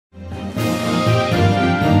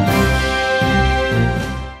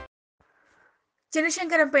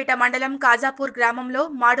చిన్నశంకరంపేట మండలం కాజాపూర్ గ్రామంలో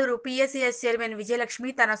Maduru PSCS chairman Vijayalakshmi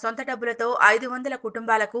తన సొంత డబ్బులతో 500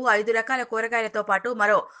 కుటుంబాలకు 5 రకాల కూరగాయలతో పాటు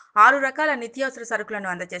మరో 6 రకాల నిత్యావసర సరుకులను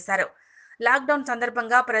అందజేశారు. లాక్డౌన్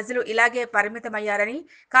సందర్భంగా ప్రజలు ఇలాగే పరిమితమయ్యారని,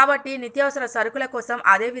 కాబట్టి నిత్యావసర సరుకుల కోసం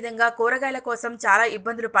అదేవిధంగా కూరగాయల కోసం చాలా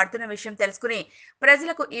ఇబ్బందులు పడుతున్న విషయం తెలుసుకుని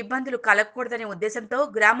ప్రజలకు ఇబ్బందులు కలగకూడదనే ఉద్దేశంతో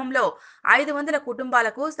గ్రామంలో 500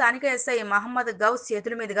 కుటుంబాలకు స్థానిక ఎస్ఐ మహమ్మద్ గౌస్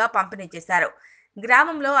చేతుల మీదుగా పంపిణీ చేశారు.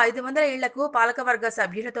 గ్రామంలో 500 ఇళ్లకు పాలకవర్గ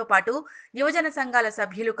సభ్యులతో పాటు యువజన సంఘాల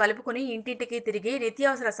సభ్యులు కలుపుకుని ఇంటింటికి తిరిగి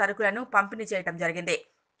నిత్యావసర సరుకులను పంపిణీ చేయడం జరిగింది.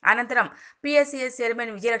 అనంతరం పీఎస్సీఎస్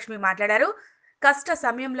చైర్మన్ విజయలక్ష్మి మాట్లాడారు. కష్ట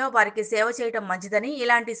సమయంలో వారికి సేవ చేయడం మంచిదని,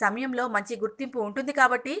 ఇలాంటి సమయంలో మంచి గుర్తింపు ఉంటుంది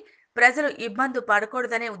కాబట్టి ప్రజలు ఇబ్బంది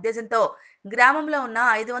పడకూడదనే ఉద్దేశంతో గ్రామంలో ఉన్న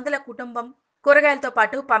 500 కుటుంబం కూరగాయలతో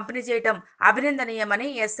పాటు పంపిణీ చేయడం అభినందనీయమని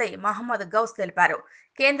ఎస్ఐ మహమ్మద్ గౌస్ తెలిపారు.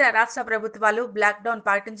 కేంద్ర రాష్ట్ర ప్రభుత్వాలు లాక్డౌన్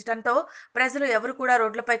పాటించడంతో ప్రజలు ఎవరు కూడా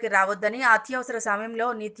రోడ్లపైకి రావద్దని, అత్యవసర సమయంలో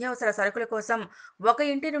నిత్యావసర సరుకుల కోసం ఒక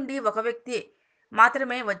ఇంటి నుండి ఒక వ్యక్తి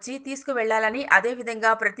మాత్రమే వచ్చి తీసుకువెళ్లాలని,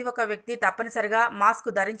 అదేవిధంగా ప్రతి ఒక్క వ్యక్తి తప్పనిసరిగా మాస్క్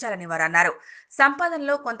ధరించాలని వారు అన్నారు.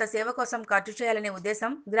 సంపాదనలో కొంత సేవ కోసం ఖర్చు చేయాలనే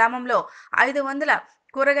ఉద్దేశం గ్రామంలో 500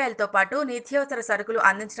 కూరగాయలతో పాటు నిత్యావసర సరుకులు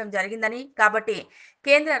అందించడం జరిగిందని, కాబట్టి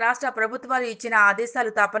కేంద్ర రాష్ట్ర ప్రభుత్వాలు ఇచ్చిన ఆదేశాలు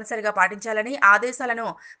తప్పనిసరిగా పాటించాలని, ఆదేశాలను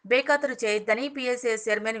బేఖాతరు చేయొద్దని పీఎస్సీఎస్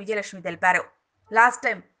చైర్మన్ విజయలక్ష్మి తెలిపారు. లాస్ట్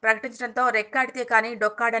టైం ప్రకటించడంతో రెక్కాడితే కానీ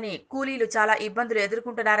డొక్కాడని కూలీలు చాలా ఇబ్బందులు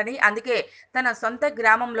ఎదుర్కొంటున్నారని, అందుకే తన సొంత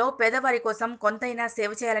గ్రామంలో పేదవారి కోసం కొంతైనా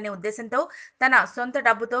సేవ చేయాలనే ఉద్దేశంతో తన సొంత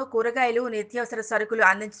డబ్బుతో కూరగాయలు, నిత్యావసర సరుకులు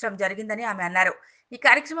అందించడం జరిగిందని ఆమె అన్నారు. ఈ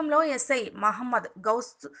కార్యక్రమంలో ఎస్ఐ మహమ్మద్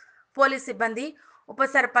గౌస్, పోలీస్ సిబ్బంది, ఉప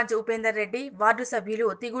సర్పంచ్ ఉపేందర్ రెడ్డి, వార్డు సభ్యులు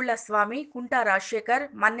తిగుళ్ల స్వామి, కుంటా రాజశేఖర్,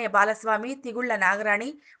 మన్నే బాలస్వామి, తిగుళ్ల నాగరాణి,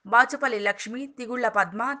 బాచుపల్లి లక్ష్మి, తిగుళ్ల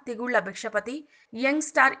పద్మ, తిగుళ్ల భిక్షపతి, యంగ్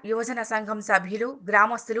స్టార్ యువజన సంఘం సభ్యులు,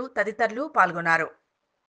 గ్రామస్తులు తదితరులు పాల్గొన్నారు.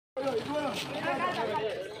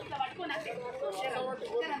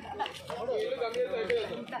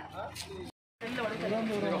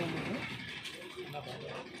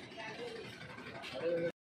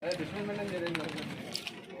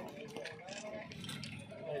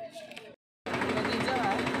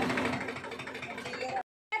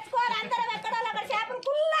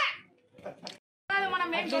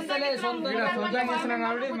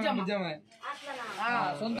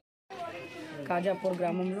 కాజాపూర్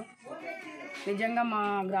గ్రామంలో నిజంగా మా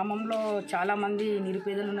గ్రామంలో చాలామంది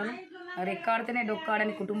నిరుపేదలు ఉన్నారు. రెక్కాడితేనే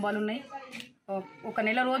డొక్కాడని కుటుంబాలు ఉన్నాయి. ఒక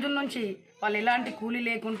నెల రోజుల నుంచి వాళ్ళు ఎలాంటి కూలీ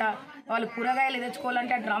లేకుండా వాళ్ళు కూరగాయలు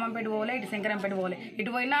తెచ్చుకోవాలంటే అటు రామంపేట పోవాలి, ఇటు శంకరంపేట పోవాలి.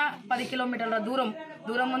 ఇటు పోయినా 10 కిలోమీటర్ల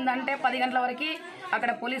దూరం ఉందంటే 10 గంటల వరకు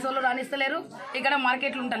అక్కడ పోలీసు వాళ్ళు రాణిస్తలేరు, ఇక్కడ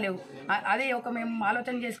మార్కెట్లు ఉంటలేవు. అదే మేము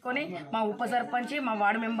ఆలోచన చేసుకొని మా ఉప సర్పంచ్, మా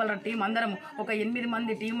వార్డు మెంబర్ల టీం అందరం ఒక 8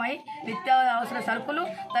 మంది టీం అయి నిత్యావసర సరుకులు,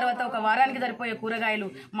 తర్వాత ఒక వారానికి సరిపోయే కూరగాయలు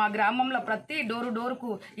మా గ్రామంలో ప్రతి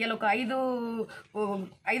డోరుకు ఇలా ఒక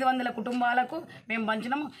 500 కుటుంబాలకు మేము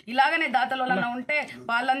పంచినాము. ఇలాగనే దాతలు ఉంటే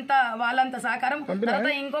వాళ్ళంతా సహకారం. తర్వాత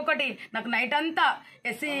ఇంకొకటి, నాకు నైట్ అంతా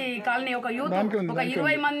ఎస్సీ కాలనీ ఒక యూత్ ఒక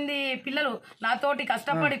 20 మంది పిల్లలు నాతోటి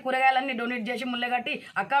కష్టపడి కూరగాయలన్నీ డొనేట్ చేసి ముళ్ళగట్టి,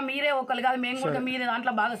 అక్క మీరే ఒకరు కాదు మేము కూడా మీరే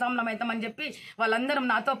దాంట్లో భాగస్వామ్యం అవుతామని చెప్పి వాళ్ళందరం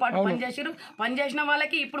నాతో పాటు పనిచేసారు. పనిచేసిన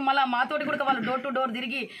వాళ్ళకి ఇప్పుడు మళ్ళీ మాతోటి కూడా వాళ్ళు డోర్ టు డోర్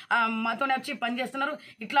తిరిగి మాతోనే వచ్చి పనిచేస్తున్నారు.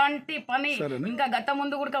 ఇట్లాంటి పని ఇంకా గత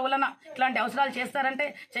ముందు కూడా వలన ఇట్లాంటి అవసరాలు చేస్తారంటే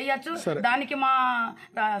చెయ్యొచ్చు. దానికి మా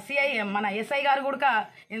సిఐ మన ఎస్ఐ గారు కూడా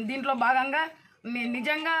దీంట్లో భాగంగా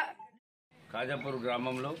నిజంగా కాజాపూర్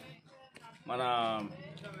గ్రామంలో మన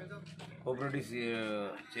కోఆపరేటివ్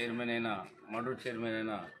చైర్మన్ అయిన మండూరు చైర్మన్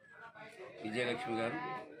అయిన విజయలక్ష్మి గారు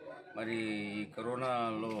మరి ఈ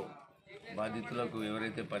కరోనాలో బాధితులకు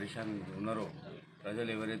ఎవరైతే పరిశాన్ ఉన్నారో, ప్రజలు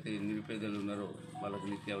ఎవరైతే నిరుపేదలు ఉన్నారో వాళ్ళకు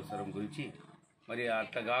నిత్యావసరం గురించి మరి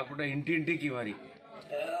అట్లా కాకుండా ఇంటింటికి మరి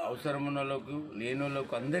అవసరం ఉన్న వాళ్ళకు, లేని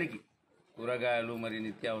వాళ్ళకు అందరికీ కూరగాయలు మరి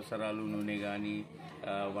నిత్యావసరాలు, నూనె కానీ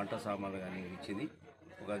వంట సామాన్లు కానీ ఇచ్చింది.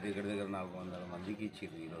 ఒక దగ్గర 400 మందికి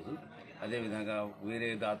ఇచ్చింది ఈరోజు. అదేవిధంగా వేరే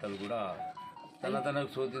దాతలు కూడా తనకు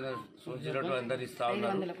సోచినట్టు అందరు ఇస్తూ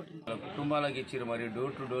ఉన్నారు. కుటుంబాలకు ఇచ్చారు, మరి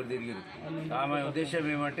డోర్ టు డోర్ తిరిగారు. ఆమె ఉద్దేశం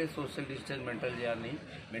ఏమంటే సోషల్ డిస్టెన్స్ మెయింటైన్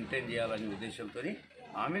చేయాలనే ఉద్దేశంతో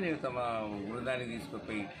ఆమె తమ బృందాన్ని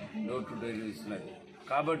తీసుకుపోయి డోర్ టు డోర్ ఇస్తున్నది.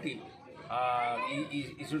 కాబట్టి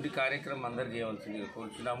ఇటువంటి కార్యక్రమం అందరు చేయవలసిందిగా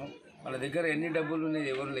కోరుచున్నాము. మన దగ్గర ఎన్ని డబ్బులు ఉన్నాయి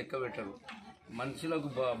ఎవరు లెక్క పెట్టరు. మనుషులకు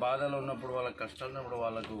బాధలు ఉన్నప్పుడు, వాళ్ళకి కష్టాలు ఉన్నప్పుడు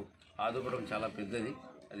వాళ్ళకు ఆదుకోవడం చాలా పెద్దది.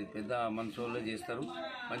 అది పెద్ద మనసులో చేస్తారు.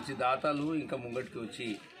 మంచి దాతలు ఇంకా ముంగటికి వచ్చి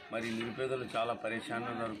మరి నిరుపేదలు చాలా పరేషాన్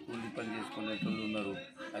ఉన్నారు, కూలీ పని చేసుకునేటోళ్ళు ఉన్నారు.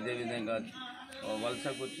 అదేవిధంగా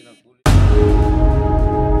వలసకు వచ్చిన కూలీ